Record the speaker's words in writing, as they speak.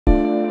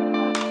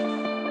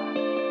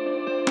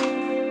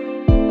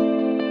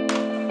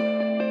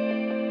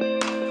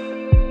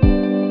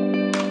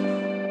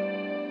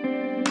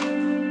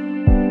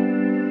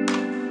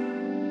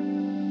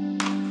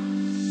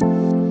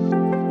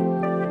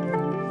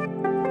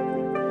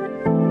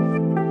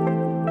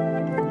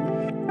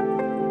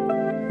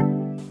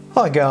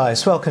Hi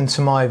guys, welcome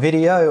to my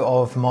video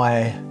of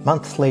my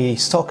monthly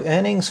stock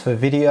earnings for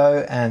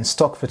video and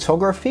stock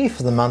photography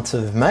for the month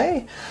of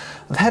May.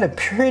 I've had a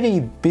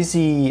pretty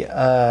busy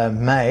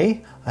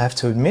May, I have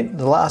to admit.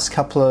 The last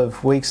couple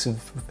of weeks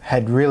have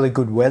had really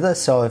good weather,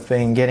 so I've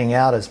been getting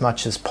out as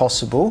much as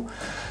possible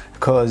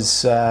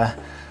because a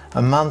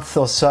month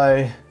or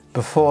so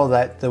before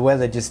that the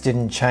weather just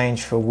didn't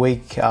change for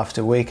week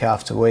after week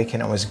after week,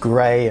 and it was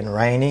grey and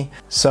rainy.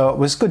 So it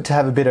was good to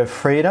have a bit of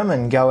freedom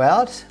and go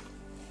out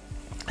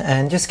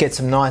and just get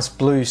some nice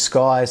blue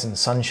skies and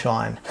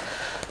sunshine.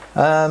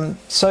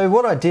 So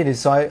what I did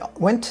is I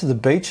went to the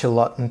beach a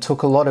lot and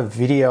took a lot of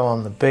video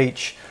on the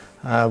beach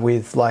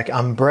with like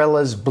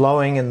umbrellas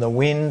blowing in the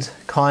wind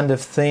kind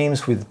of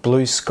themes, with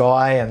blue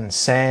sky and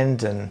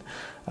sand and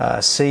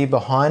sea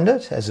behind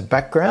it as a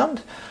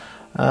background.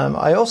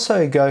 I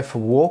also go for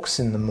walks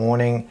in the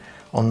morning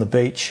on the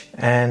beach,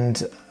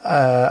 and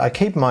I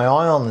keep my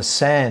eye on the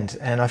sand,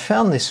 and I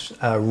found this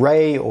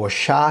ray or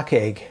shark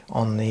egg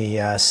on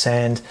the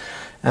sand,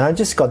 and I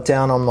just got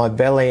down on my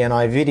belly and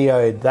I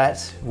videoed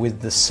that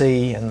with the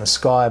sea and the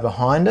sky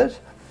behind it.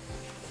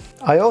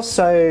 I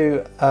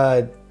also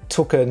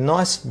took a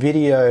nice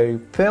video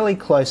fairly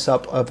close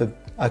up of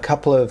a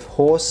couple of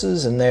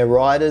horses and their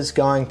riders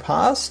going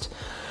past.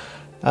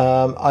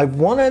 I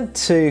wanted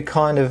to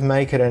kind of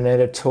make it an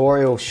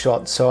editorial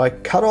shot, so I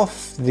cut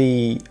off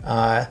the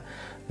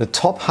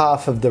top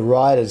half of the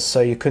riders so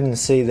you couldn't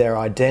see their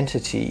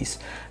identities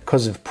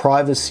because of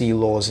privacy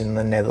laws in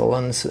the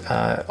Netherlands.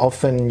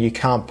 Often you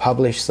can't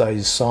publish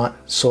those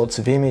sorts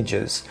of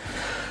images.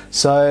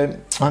 So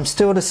I'm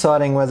still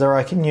deciding whether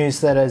I can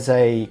use that as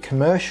a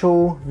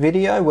commercial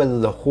video, whether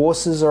the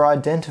horses are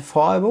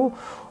identifiable,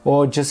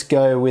 or just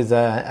go with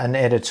an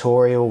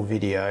editorial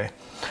video.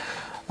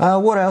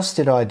 What else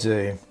did I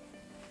do?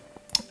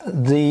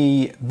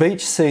 The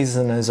beach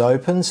season is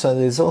open, so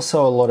there's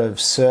also a lot of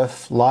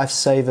surf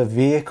lifesaver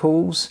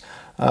vehicles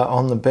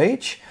on the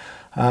beach.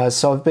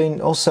 So I've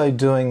been also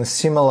doing a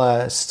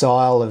similar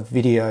style of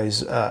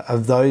videos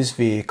of those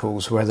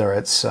vehicles, whether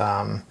it's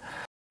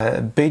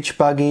beach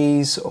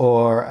buggies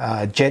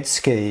or jet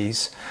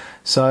skis.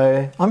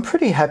 So I'm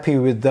pretty happy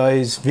with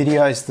those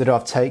videos that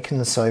I've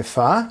taken so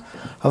far.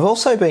 I've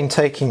also been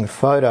taking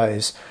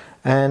photos,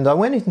 and I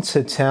went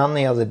into town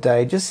the other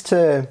day just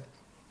to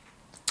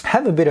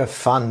have a bit of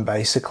fun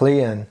basically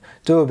and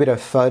do a bit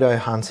of photo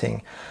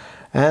hunting.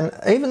 And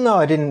even though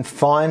I didn't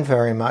find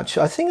very much,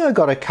 I think I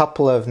got a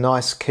couple of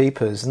nice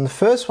keepers. And the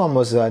first one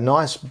was a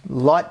nice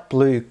light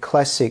blue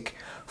classic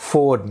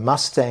Ford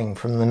Mustang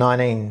from the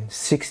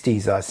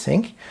 1960s, I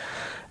think.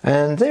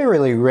 And they're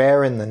really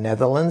rare in the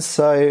Netherlands,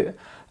 so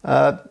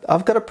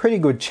I've got a pretty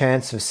good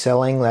chance of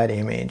selling that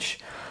image.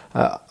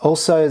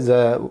 Also,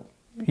 the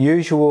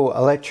usual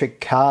electric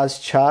cars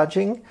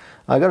charging.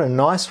 I got a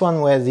nice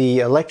one where the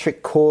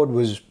electric cord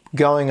was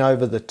going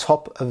over the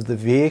top of the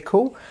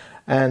vehicle,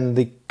 and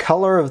the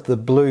color of the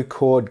blue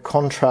cord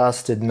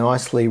contrasted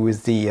nicely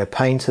with the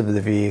paint of the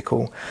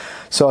vehicle.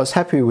 So I was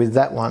happy with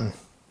that one.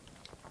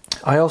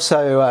 I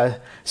also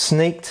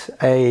sneaked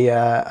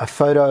a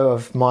photo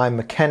of my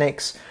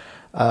mechanic's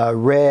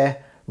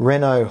rare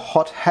Renault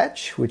hot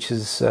hatch, which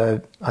is, I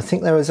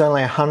think there was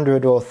only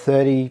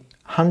 130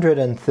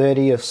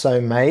 or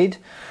so made,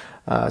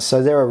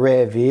 so they're a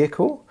rare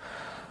vehicle.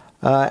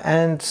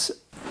 And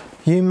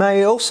you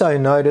may also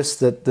notice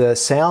that the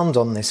sound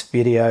on this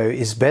video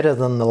is better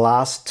than the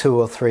last two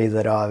or three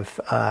that I've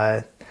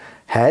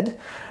had,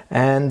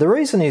 and the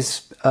reason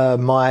is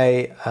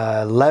my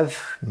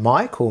lav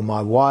mic, or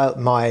my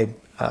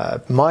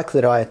mic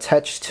that I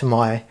attached to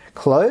my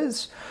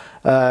clothes,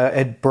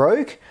 it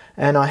broke,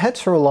 and I had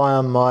to rely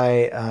on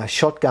my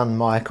shotgun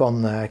mic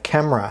on the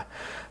camera.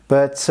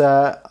 But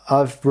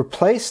I've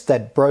replaced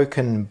that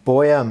broken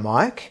Boya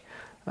mic.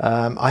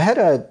 I had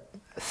to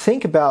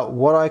think about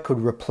what I could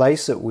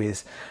replace it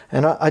with,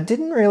 and I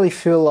didn't really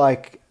feel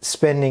like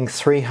spending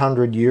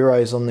 300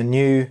 euros on the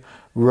new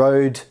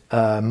Rode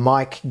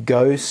Mic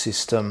Go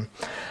system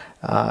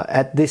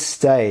at this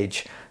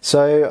stage.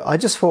 So I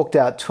just forked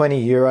out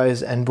 20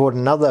 euros and bought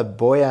another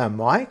Boya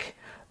mic.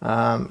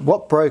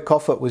 What broke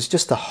off it was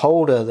just a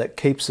holder that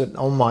keeps it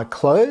on my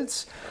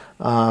clothes.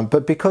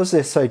 But because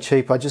they're so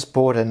cheap, I just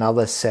bought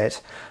another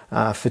set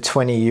for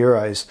 20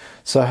 euros.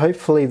 So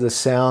hopefully the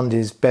sound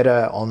is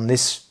better on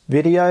this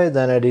video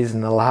than it is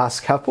in the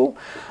last couple.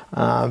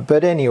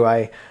 But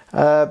anyway,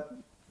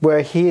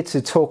 we're here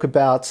to talk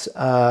about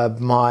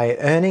my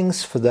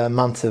earnings for the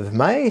month of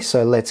May,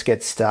 so let's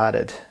get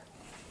started.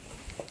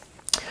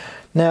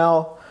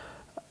 Now,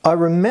 I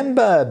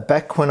remember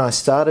back when I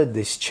started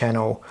this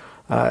channel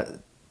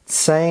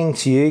saying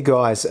to you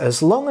guys,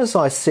 as long as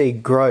I see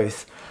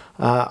growth,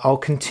 I'll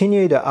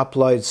continue to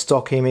upload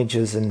stock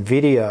images and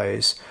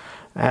videos,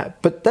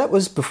 but that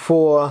was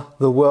before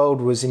the world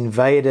was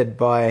invaded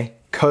by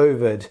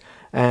COVID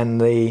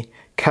and the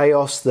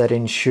chaos that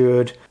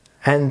ensued,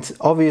 and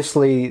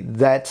obviously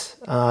that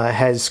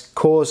has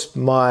caused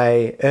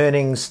my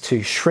earnings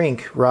to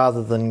shrink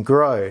rather than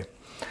grow.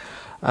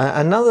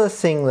 Another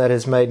thing that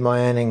has made my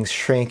earnings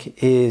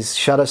shrink is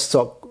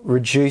Shutterstock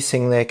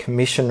reducing their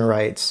commission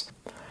rates.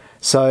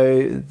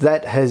 So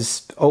that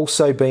has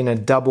also been a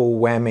double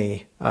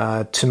whammy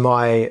to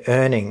my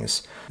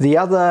earnings. The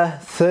other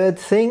third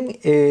thing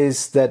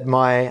is that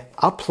my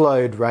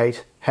upload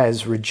rate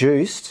has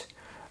reduced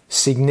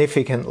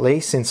significantly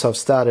since I've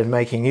started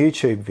making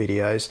YouTube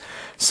videos.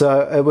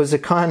 So it was a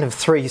kind of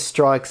 3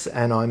 strikes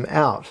and I'm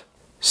out.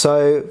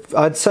 So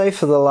I'd say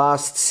for the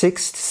last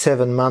 6 to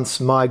 7 months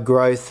my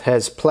growth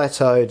has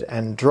plateaued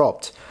and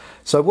dropped.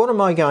 So what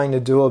am I going to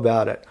do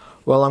about it?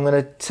 Well, I'm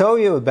going to tell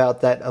you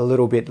about that a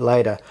little bit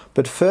later,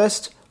 but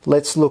first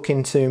let's look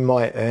into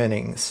my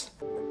earnings.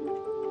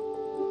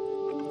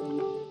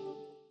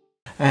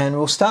 And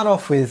we'll start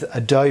off with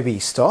Adobe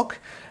stock,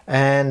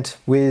 and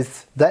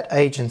with that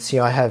agency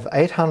I have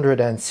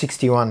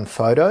 861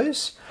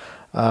 photos.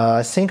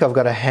 I think I've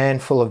got a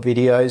handful of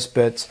videos,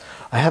 but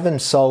I haven't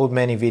sold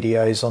many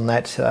videos on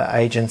that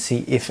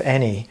agency, if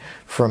any,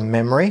 from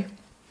memory.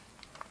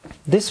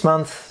 This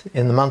month,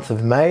 in the month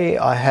of May,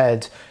 I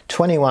had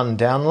 21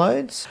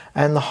 downloads,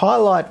 and the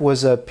highlight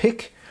was a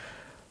pic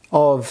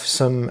of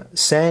some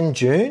sand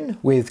dune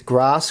with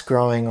grass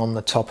growing on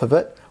the top of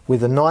it,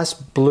 with a nice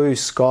blue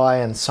sky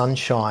and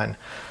sunshine.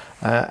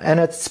 And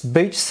it's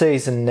beach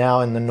season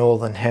now in the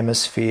Northern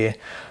Hemisphere,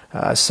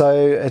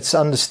 so it's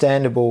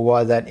understandable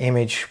why that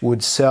image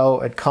would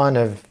sell. It kind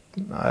of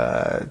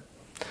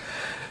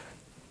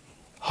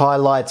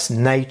highlights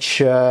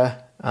nature,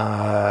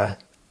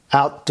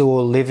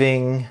 outdoor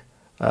living,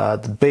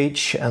 the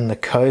beach and the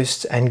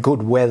coast, and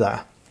good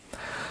weather.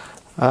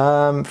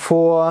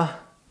 For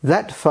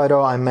that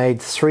photo I made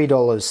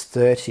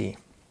 $3.30.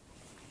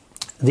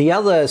 The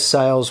other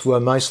sales were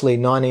mostly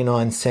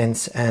 99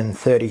 cents and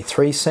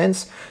 33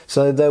 cents,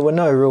 so there were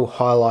no real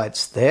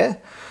highlights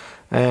there.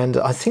 And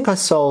I think I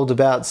sold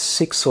about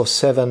 6 or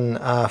 7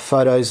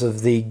 photos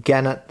of the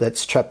gannet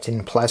that's trapped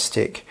in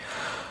plastic.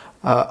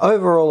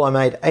 Overall I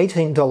made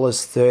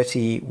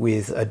 $18.30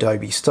 with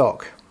Adobe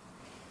stock.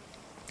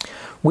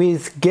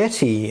 With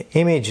Getty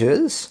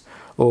Images,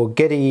 or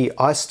Getty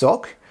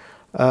iStock,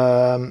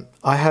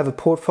 I have a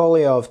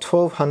portfolio of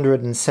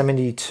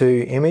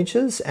 1,272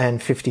 images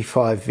and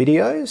 55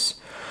 videos.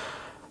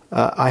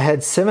 I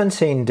had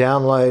 17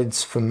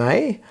 downloads for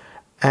May,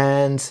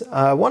 and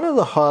one of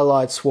the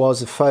highlights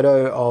was a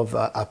photo of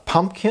a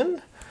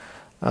pumpkin.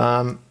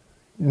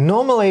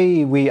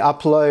 Normally we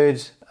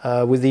upload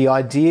with the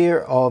idea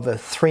of a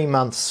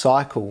 3-month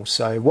cycle,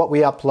 so what we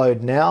upload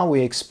now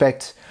we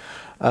expect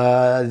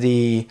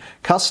the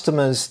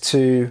customers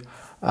to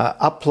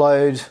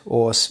upload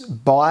or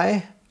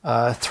buy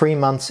 3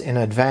 months in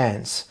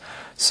advance.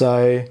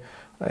 So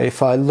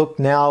if I look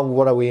now,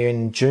 what are we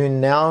in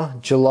June now?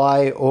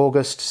 July,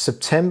 August,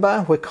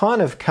 September. We're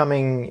kind of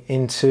coming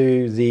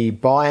into the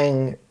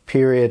buying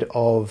period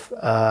of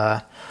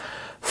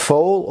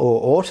fall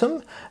or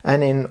autumn.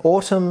 And in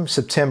autumn,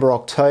 September,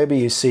 October,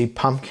 you see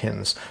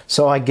pumpkins.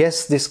 So I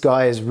guess this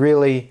guy is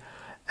really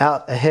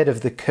out ahead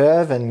of the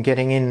curve and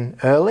getting in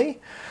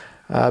early.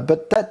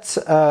 But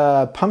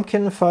that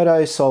pumpkin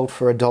photo sold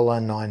for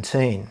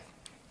 $1.19.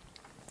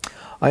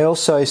 I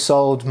also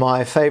sold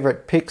my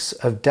favorite pics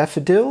of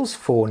daffodils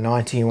for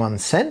 91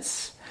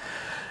 cents,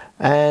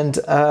 and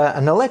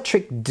an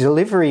electric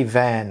delivery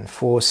van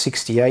for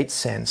 68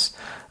 cents.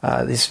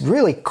 This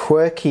really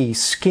quirky,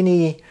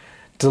 skinny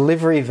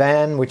delivery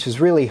van, which is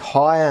really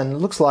high and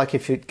looks like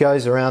if it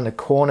goes around a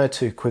corner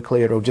too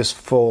quickly, it'll just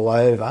fall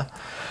over.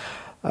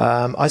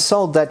 I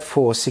sold that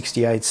for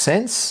 68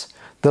 cents.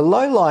 The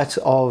lowlight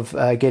of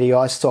Getty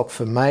iStock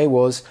for May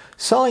was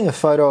selling a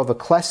photo of a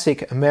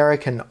classic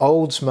American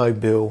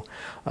Oldsmobile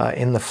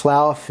in the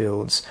flower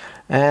fields.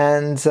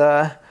 And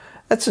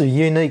that's a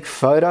unique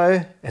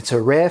photo. It's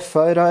a rare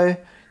photo.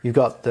 You've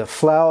got the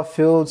flower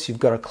fields, you've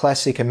got a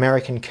classic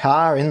American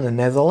car in the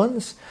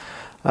Netherlands.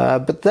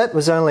 But that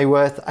was only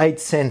worth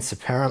 8 cents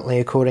apparently,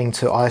 according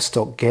to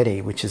iStock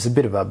Getty, which is a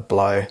bit of a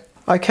blow.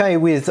 Okay,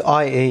 with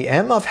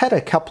IEM, I've had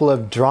a couple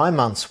of dry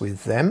months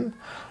with them.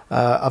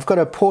 I've got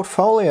a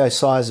portfolio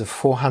size of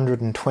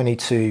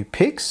 422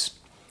 pics.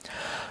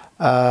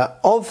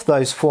 Of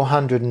those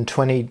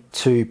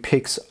 422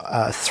 pics,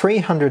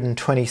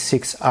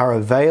 326 are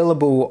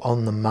available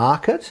on the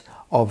market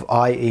of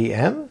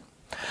IEM,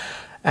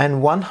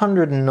 and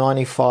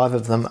 195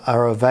 of them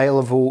are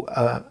available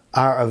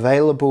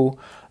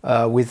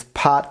with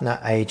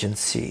partner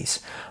agencies,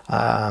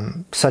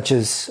 such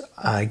as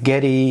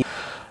Getty.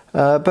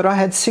 But I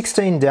had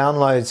 16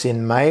 downloads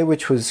in May,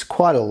 which was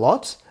quite a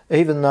lot,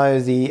 even though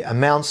the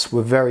amounts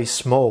were very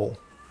small.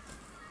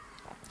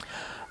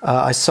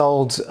 I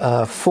sold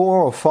 4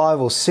 or 5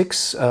 or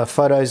 6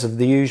 photos of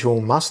the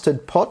usual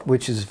mustard pot,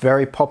 which is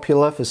very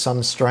popular for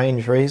some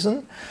strange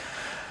reason.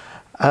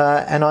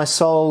 And I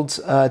sold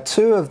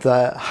 2 of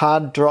the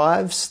hard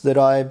drives that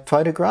I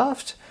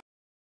photographed.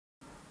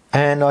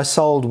 And I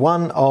sold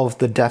 1 of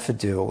the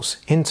daffodils.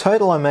 In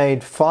total I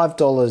made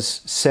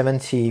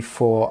 $5.70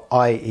 for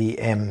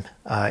IEM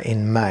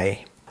in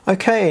May.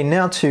 Okay,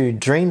 now to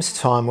Dreams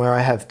Time, where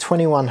I have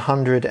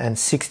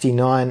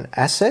 2,169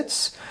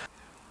 assets.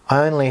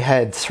 I only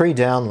had 3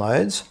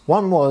 downloads.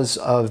 One was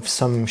of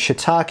some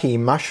shiitake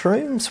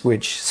mushrooms,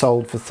 which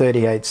sold for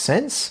 38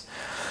 cents.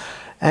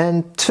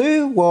 And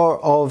 2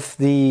 were of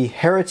the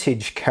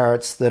heritage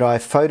carrots that I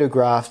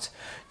photographed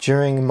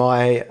during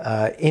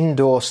my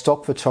indoor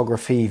stock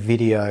photography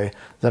video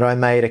that I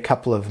made a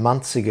couple of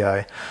months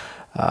ago.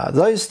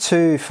 Those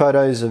 2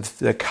 photos of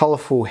the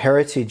colourful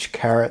heritage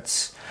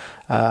carrots,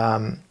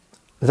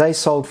 they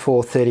sold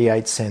for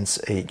 38 cents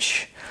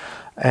each.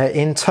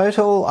 In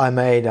total, I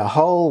made a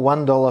whole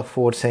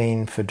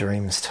 $1.14 for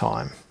Dreams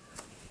Time.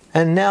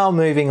 And now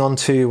moving on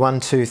to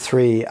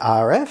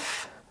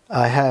 123RF.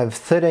 I have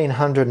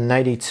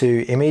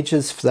 1,382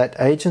 images for that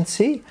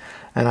agency,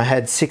 and I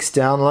had 6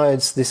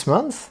 downloads this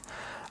month.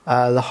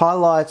 The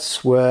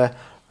highlights were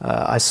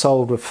I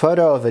sold a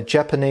photo of a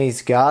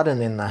Japanese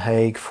garden in The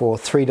Hague for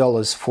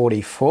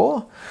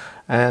 $3.44,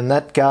 and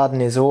that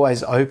garden is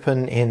always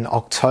open in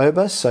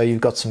October, so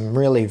you've got some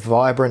really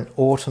vibrant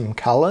autumn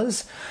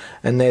colours,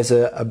 and there's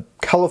a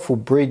colourful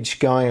bridge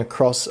going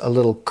across a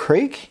little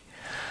creek.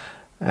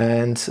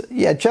 And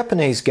yeah,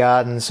 Japanese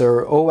gardens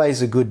are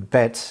always a good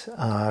bet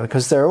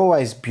because they're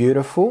always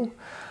beautiful,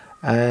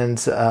 and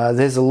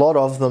there's a lot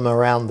of them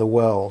around the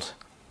world.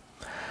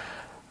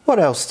 What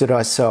else did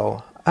I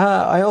sell?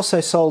 I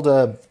also sold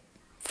a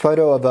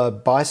photo of a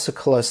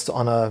bicyclist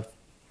on a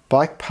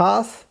bike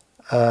path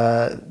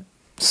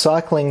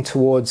cycling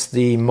towards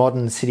the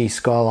modern city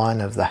skyline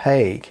of The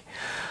Hague.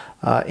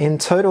 In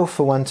total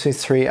for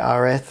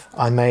 123RF,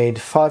 I made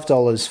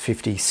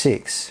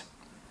 $5.56.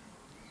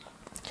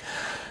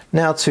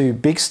 Now to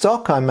Big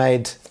Stock. I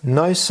made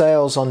no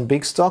sales on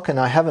Big Stock, and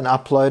I haven't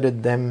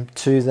uploaded them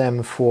to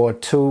them for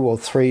 2 or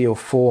 3 or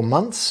 4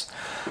 months.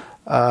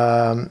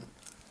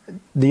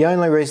 The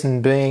only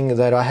reason being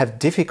that I have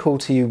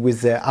difficulty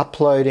with their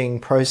uploading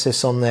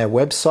process on their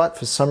website.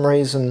 For some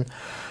reason,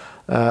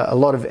 a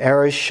lot of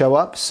errors show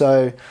up,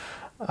 so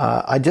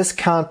I just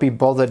can't be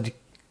bothered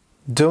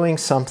doing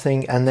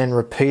something and then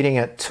repeating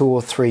it 2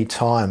 or 3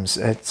 times.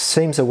 It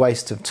seems a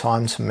waste of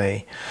time to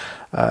me.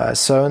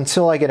 So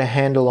until I get a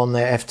handle on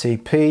their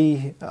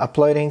FTP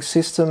uploading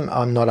system,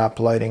 I'm not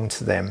uploading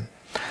to them.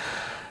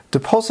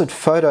 Deposit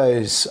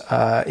Photos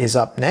is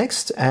up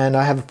next, and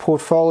I have a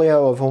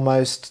portfolio of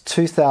almost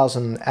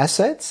 2,000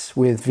 assets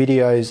with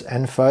videos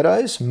and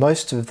photos.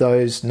 Most of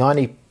those,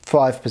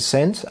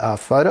 95%, are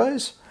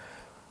photos.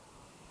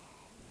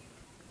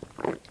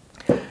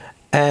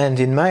 And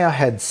in May I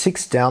had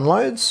 6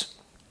 downloads.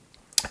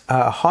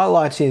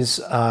 Highlight is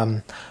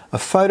a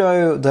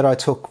photo that I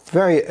took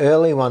very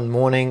early one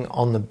morning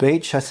on the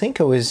beach. I think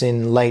it was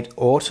in late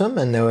autumn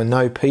and there were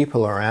no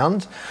people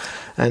around,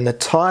 and the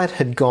tide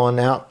had gone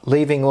out,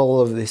 leaving all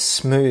of this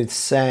smooth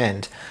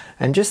sand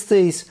and just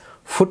these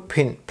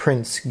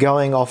footprints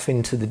going off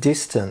into the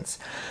distance.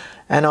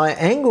 And I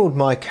angled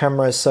my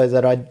camera so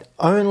that I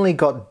only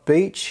got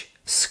beach,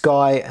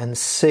 sky and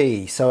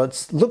sea, so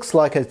it looks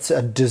like it's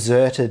a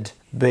deserted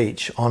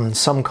beach on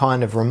some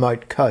kind of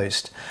remote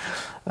coast.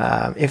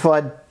 If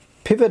I'd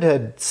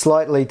pivoted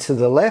slightly to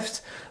the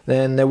left,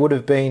 then there would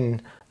have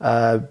been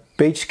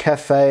beach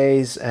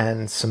cafes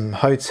and some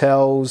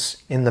hotels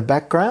in the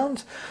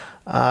background,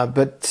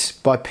 but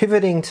by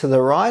pivoting to the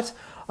right,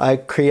 I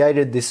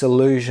created this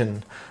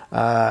illusion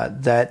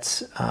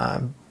that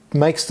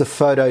makes the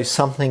photo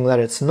something that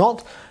it's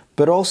not,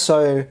 but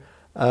also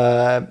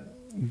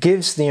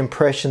gives the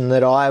impression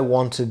that I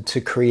wanted to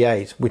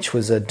create, which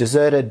was a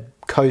deserted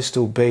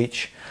coastal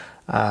beach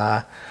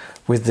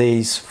with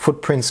these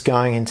footprints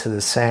going into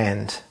the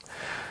sand,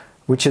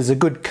 which is a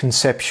good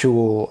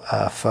conceptual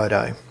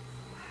photo.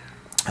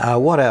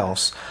 What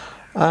else?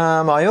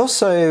 I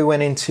also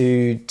went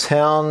into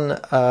town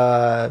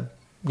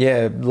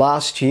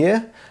last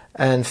year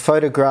and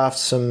photographed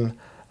some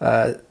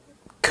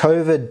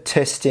COVID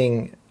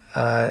testing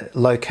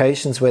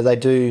locations where they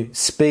do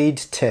speed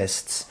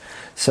tests.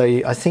 So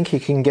I think you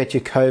can get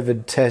your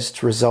COVID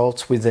test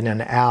results within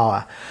an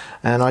hour.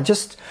 And I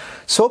just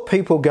saw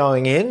people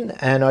going in,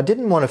 and I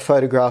didn't want to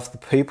photograph the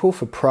people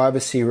for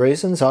privacy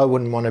reasons. I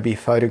wouldn't want to be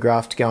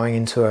photographed going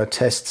into a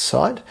test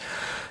site.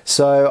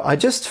 So I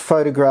just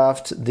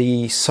photographed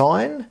the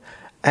sign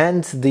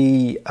and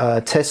the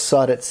test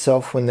site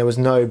itself when there was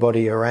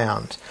nobody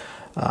around.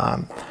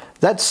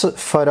 That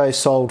photo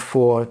sold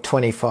for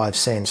 25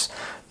 cents.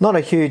 Not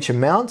a huge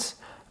amount,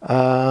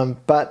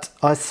 but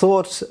I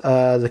thought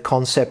the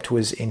concept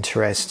was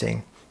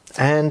interesting.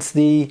 And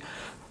the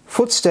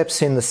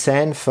footsteps in the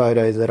sand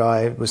photo that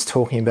I was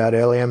talking about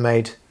earlier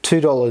made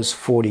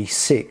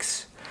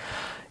 $2.46.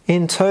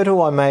 In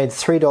total, I made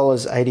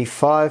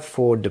 $3.85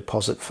 for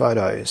Deposit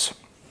Photos.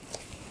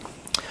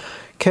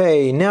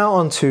 Okay, now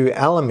on to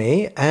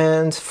Alamy,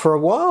 and for a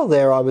while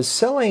there I was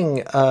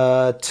selling 2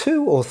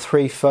 or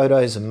 3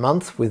 photos a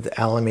month with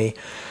Alamy,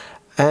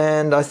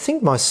 and I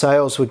think my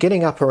sales were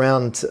getting up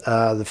around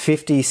the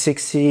 50,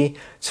 60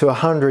 to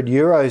 100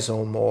 euros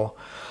or more,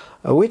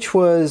 which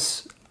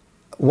was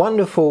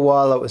wonderful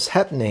while it was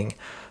happening.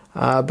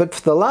 But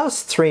for the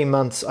last 3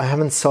 months I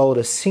haven't sold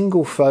a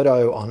single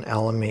photo on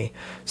Alamy.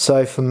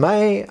 So for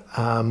May,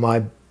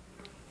 my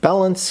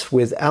balance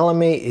with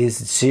Alamy is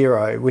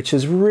 0, which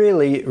is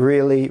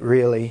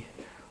really,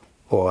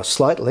 or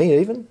slightly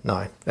even,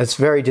 no, that's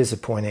very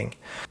disappointing.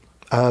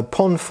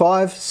 Pond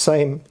 5,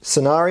 same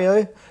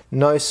scenario,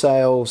 no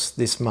sales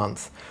this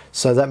month.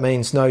 So that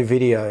means no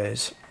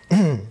videos,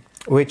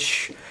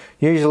 which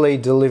usually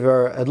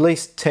deliver at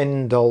least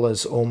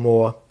 $10 or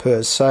more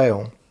per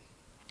sale.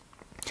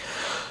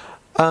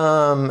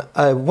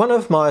 One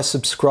of my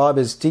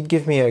subscribers did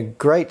give me a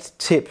great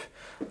tip,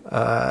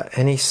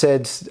 and he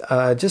said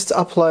just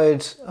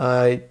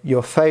upload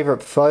your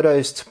favorite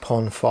photos to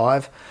Pond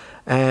 5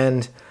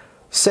 and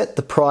set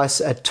the price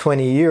at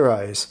 20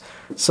 euros.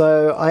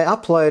 So I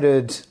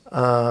uploaded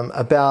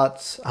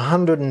about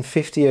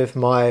 150 of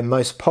my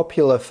most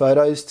popular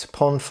photos to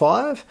Pond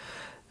 5,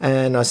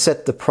 and I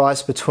set the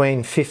price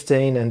between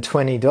 $15 and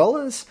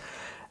 $20,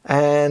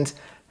 and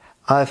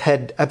I've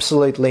had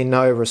absolutely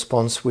no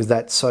response with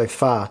that so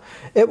far.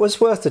 It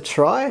was worth a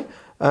try.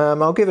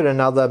 I'll give it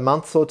another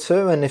month or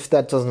two, and if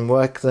that doesn't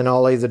work, then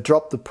I'll either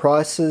drop the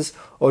prices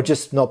or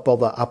just not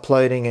bother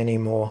uploading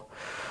anymore.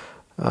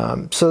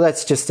 So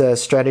that's just a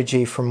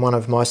strategy from one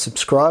of my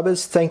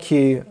subscribers. Thank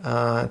you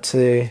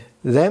to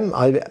them.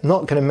 I'm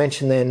not going to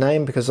mention their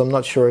name because I'm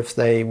not sure if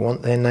they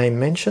want their name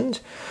mentioned,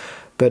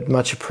 but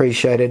much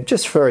appreciated,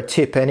 just for a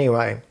tip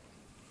anyway.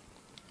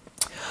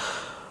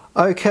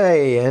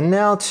 Okay, and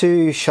now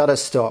to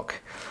Shutterstock.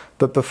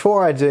 But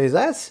before I do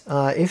that,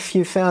 if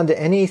you found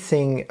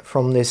anything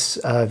from this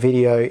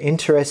video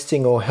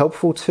interesting or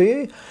helpful to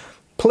you,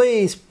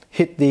 please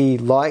hit the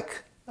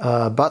like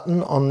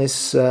button on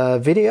this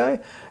video,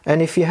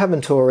 and if you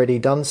haven't already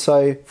done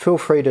so, feel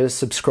free to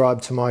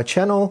subscribe to my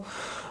channel.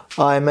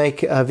 I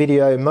make a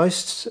video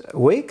most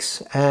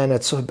weeks, and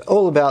it's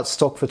all about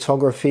stock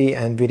photography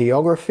and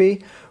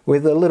videography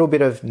with a little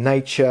bit of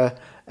nature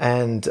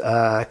and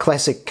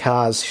classic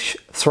cars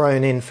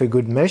thrown in for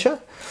good measure.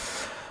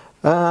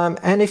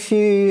 And if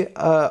you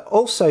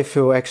also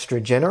feel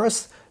extra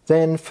generous,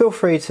 then feel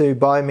free to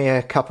buy me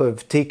a cup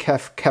of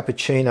decaf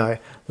cappuccino.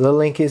 The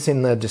link is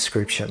in the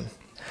description.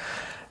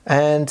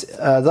 And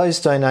those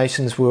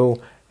donations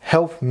will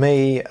help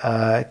me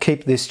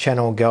keep this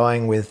channel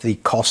going with the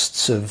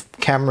costs of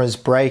cameras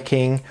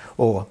breaking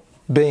or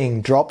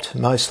being dropped,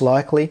 most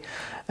likely,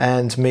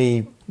 and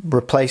me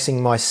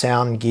replacing my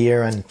sound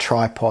gear and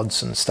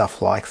tripods and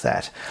stuff like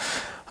that.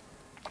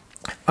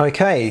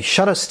 Okay,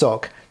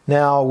 Shutterstock.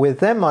 Now with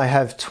them I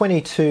have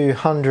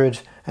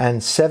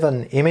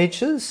 2,207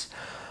 images.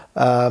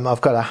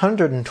 I've got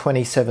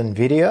 127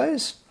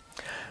 videos.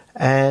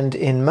 And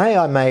in May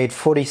I made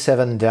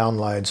 47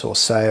 downloads or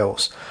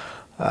sales.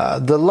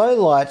 The low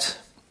light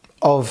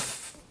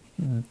of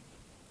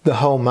the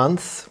whole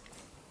month,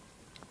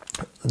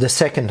 the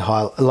second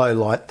low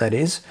light that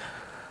is,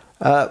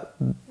 a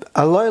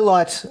low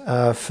light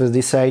for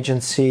this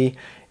agency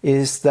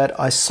is that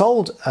I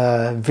sold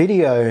a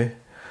video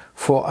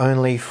for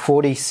only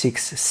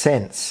 46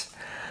 cents.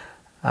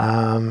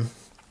 I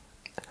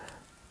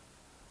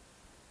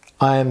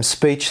am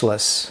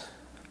speechless.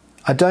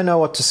 I don't know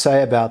what to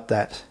say about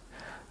that.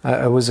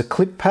 It was a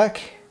clip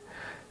pack,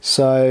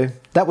 so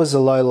that was a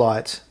low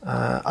light.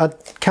 I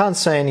can't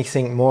say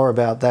anything more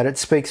about that. It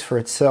speaks for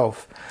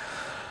itself.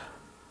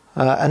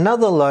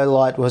 Another low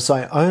light was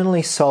I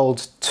only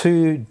sold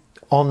 2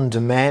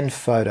 on-demand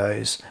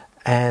photos,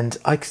 and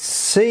I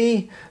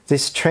see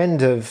this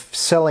trend of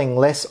selling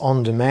less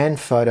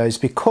on-demand photos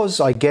because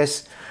I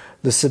guess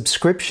the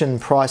subscription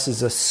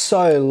prices are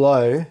so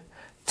low,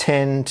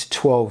 10 to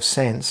 12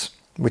 cents.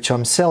 Which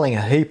I'm selling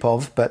a heap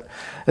of, but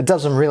it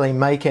doesn't really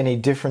make any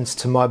difference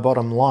to my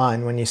bottom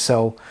line when you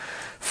sell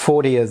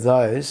 40 of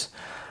those.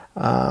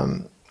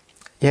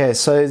 Yeah,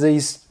 so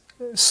these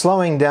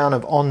slowing down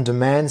of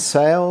on-demand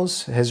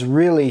sales has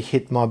really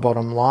hit my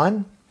bottom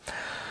line.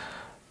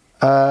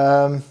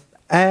 And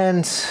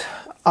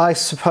I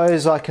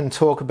suppose I can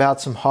talk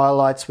about some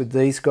highlights with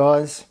these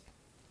guys.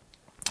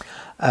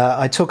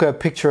 I took a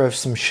picture of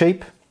some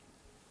sheep,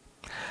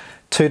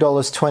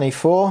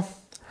 $2.24.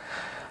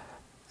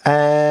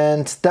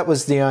 And that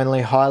was the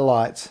only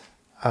highlight.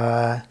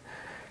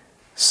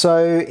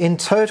 So in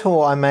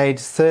total I made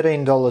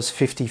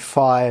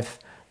 $13.55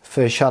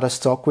 for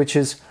Shutterstock, which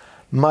is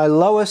my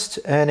lowest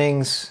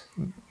earnings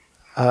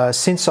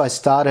since I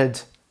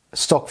started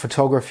stock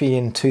photography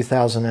in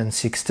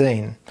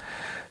 2016.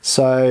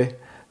 So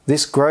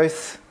this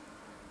growth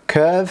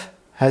curve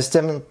has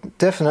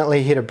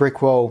definitely hit a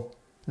brick wall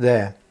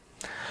there.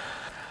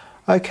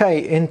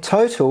 Okay, in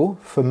total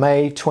for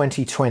May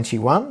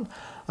 2021,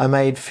 I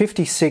made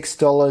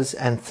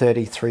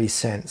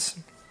 $56.33,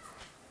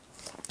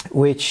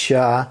 which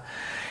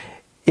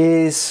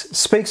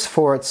speaks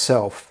for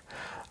itself.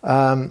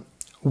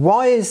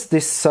 Why is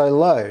this so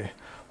low?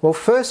 Well,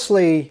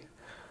 firstly,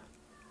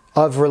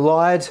 I've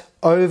relied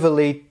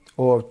overly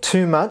or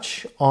too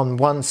much on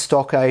one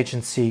stock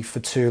agency for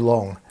too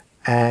long,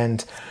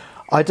 and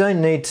I don't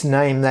need to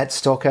name that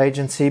stock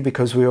agency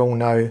because we all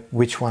know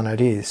which one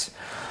it is.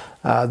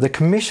 The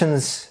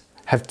commissions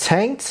have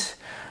tanked,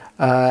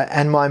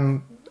 and my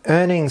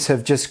earnings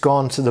have just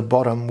gone to the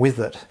bottom with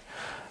it.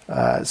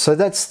 So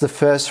that's the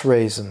first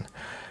reason.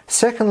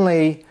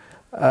 Secondly,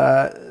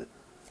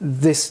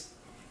 this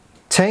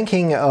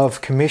tanking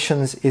of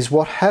commissions is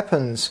what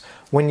happens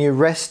when you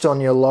rest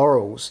on your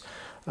laurels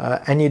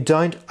and you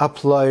don't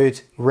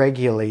upload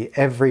regularly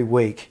every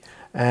week.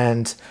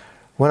 And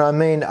when I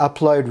mean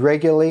upload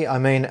regularly, I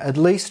mean at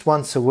least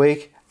once a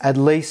week, at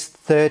least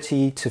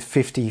 30 to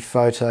 50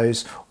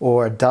 photos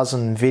or a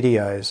dozen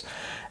videos.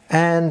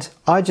 And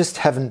I just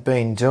haven't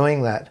been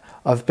doing that.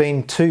 I've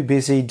been too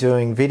busy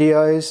doing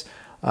videos,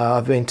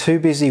 I've been too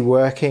busy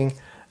working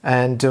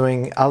and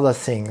doing other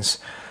things.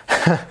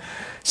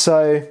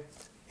 So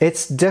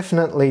it's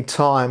definitely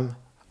time.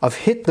 I've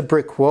hit the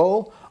brick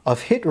wall,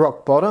 I've hit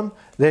rock bottom,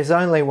 there's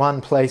only one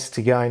place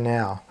to go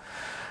now.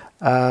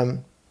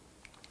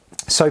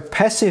 So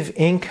passive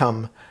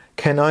income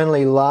can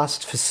only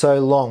last for so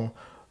long,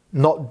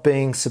 not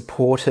being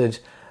supported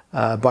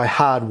by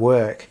hard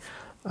work.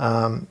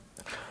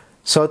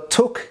 So it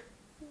took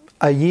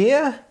a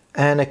year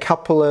and a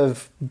couple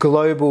of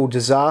global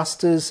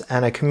disasters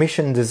and a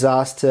commission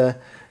disaster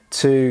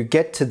to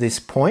get to this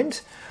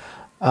point.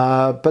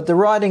 But the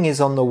writing is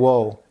on the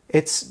wall.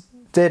 It's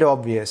dead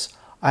obvious.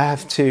 I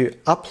have to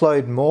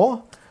upload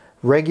more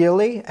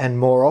regularly and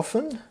more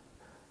often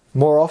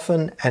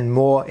and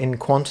more in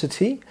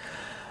quantity.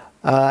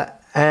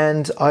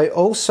 And I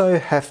also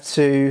have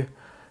to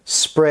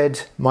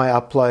spread my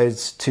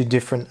uploads to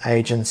different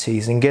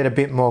agencies and get a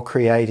bit more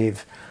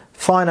creative.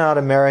 Fine Art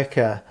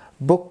America,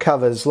 book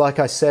covers like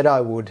I said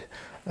I would,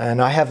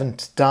 and I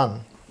haven't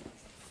done.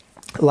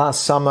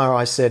 Last summer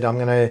I said I'm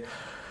going to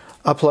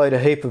upload a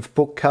heap of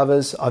book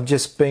covers. I've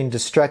just been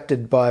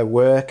distracted by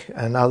work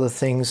and other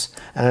things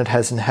and it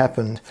hasn't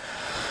happened.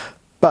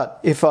 But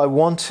if I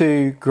want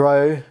to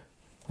grow,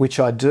 which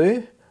I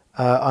do,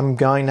 I'm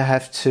going to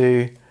have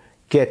to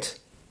get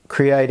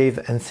creative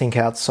and think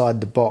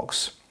outside the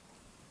box.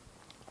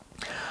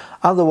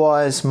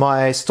 Otherwise,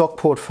 my stock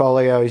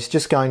portfolio is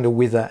just going to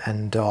wither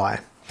and die.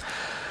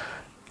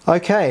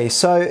 Okay,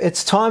 so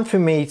it's time for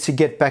me to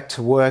get back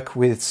to work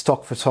with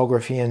stock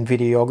photography and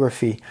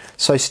videography.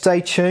 So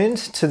stay tuned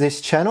to this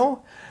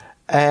channel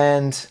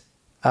and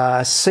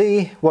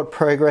see what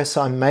progress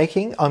I'm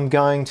making. I'm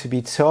going to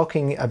be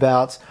talking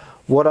about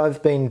what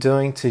I've been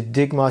doing to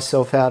dig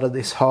myself out of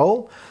this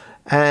hole,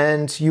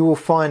 and you will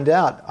find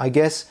out, I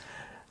guess,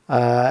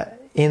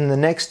 in the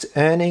next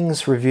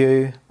earnings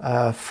review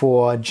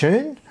for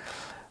June.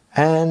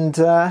 And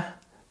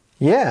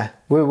yeah,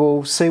 we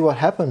will see what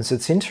happens.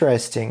 It's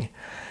interesting.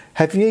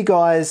 Have you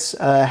guys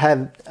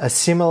had a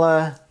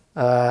similar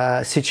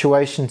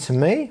situation to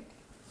me?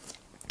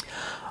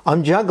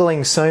 I'm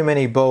juggling so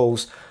many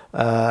balls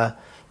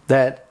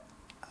that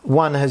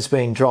one has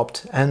been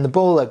dropped, and the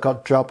ball that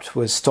got dropped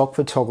was stock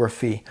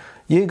photography.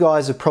 You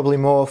guys are probably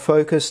more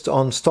focused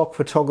on stock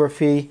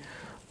photography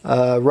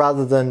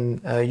rather than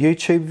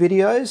YouTube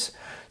videos.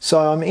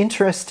 So I'm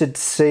interested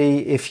to see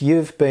if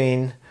you've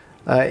been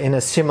in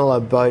a similar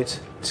boat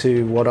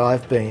to what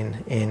I've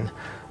been in.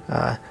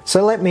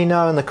 So let me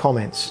know in the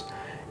comments.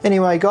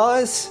 Anyway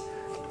guys,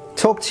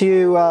 talk to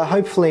you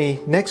hopefully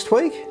next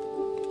week,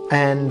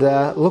 and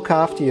look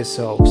after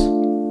yourselves.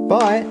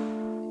 Bye.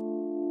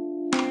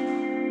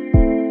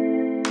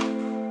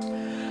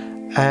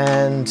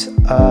 And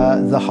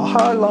the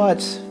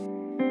highlight